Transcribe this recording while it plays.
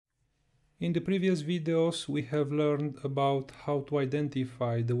In the previous videos, we have learned about how to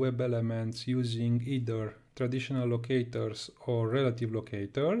identify the web elements using either traditional locators or relative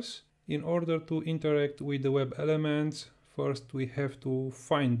locators. In order to interact with the web elements, first we have to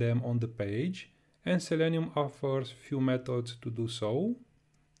find them on the page, and Selenium offers few methods to do so.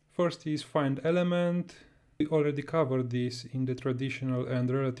 First is FindElement. We already covered this in the traditional and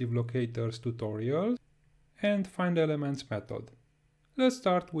relative locators tutorial, and FindElements method. Let's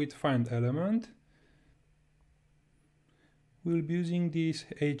start with FindElement. We'll be using this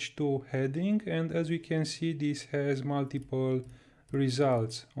H2 heading, and as we can see, this has multiple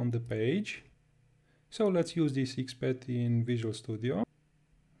results on the page. So let's use this XPath in Visual Studio.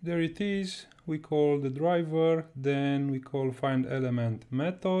 There it is. We call the driver, then we call FindElement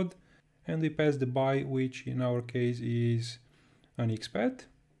method, and we pass the by, which in our case is an XPath.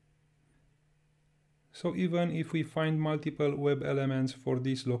 So even if we find multiple web elements for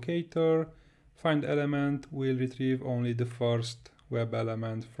this locator, FindElement will retrieve only the first web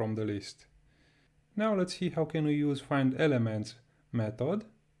element from the list. Now let's see how can we use FindElements method.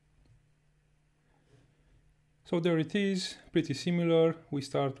 So there it is, pretty similar. We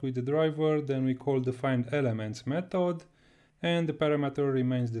start with the driver, then we call the FindElements method, and the parameter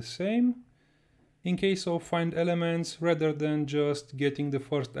remains the same. In case of FindElements, rather than just getting the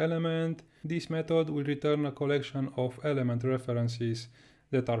first element, this method will return a collection of element references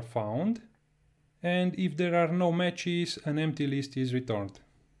that are found. And if there are no matches, an empty list is returned.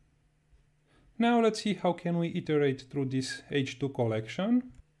 Now let's see how can we iterate through this H2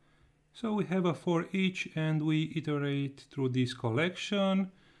 collection. So we have a for each and we iterate through this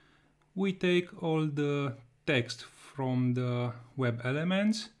collection. We take all the text from the web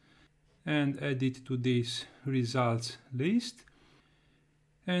elements and add it to this results list.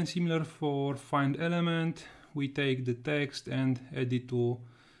 And similar for FindElement, we take the text and add it to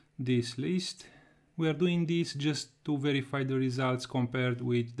this list. We are doing this just to verify the results compared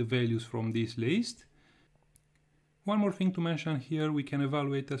with the values from this list. One more thing to mention here, we can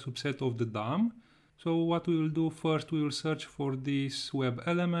evaluate a subset of the DOM. So what we will do first, we will search for this web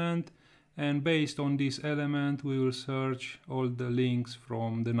element, and based on this element we will search all the links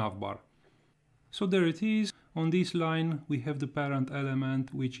from the navbar. So there it is. On this line we have the parent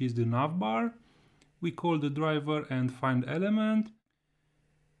element, which is the navbar. We call the driver and FindElement.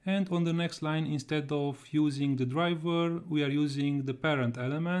 And on the next line, instead of using the driver, we are using the parent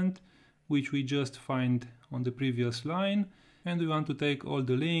element, which we just find on the previous line. And we want to take all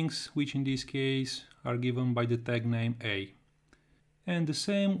the links, which in this case are given by the tag name A. And the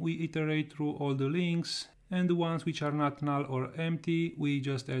same, we iterate through all the links, and the ones which are not null or empty, we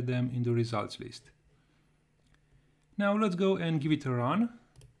just add them in the results list. Now let's go and give it a run.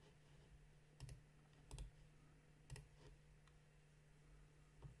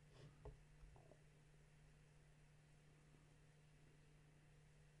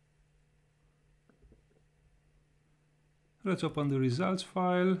 Let's open the results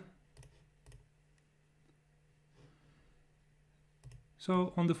file.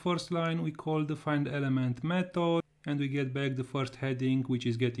 So on the first line we call the FindElement method and we get back the first heading, which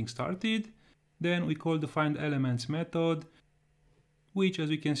is getting started. Then we call the FindElements method, which as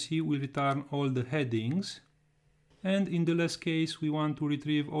we can see will return all the headings. And in the last case we want to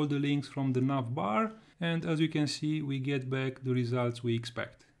retrieve all the links from the navbar, and as you can see we get back the results we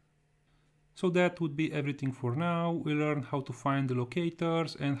expect. So that would be everything for now. We learned how to find the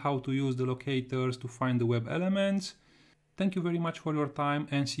locators and how to use the locators to find the web elements. Thank you very much for your time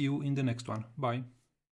and see you in the next one. Bye.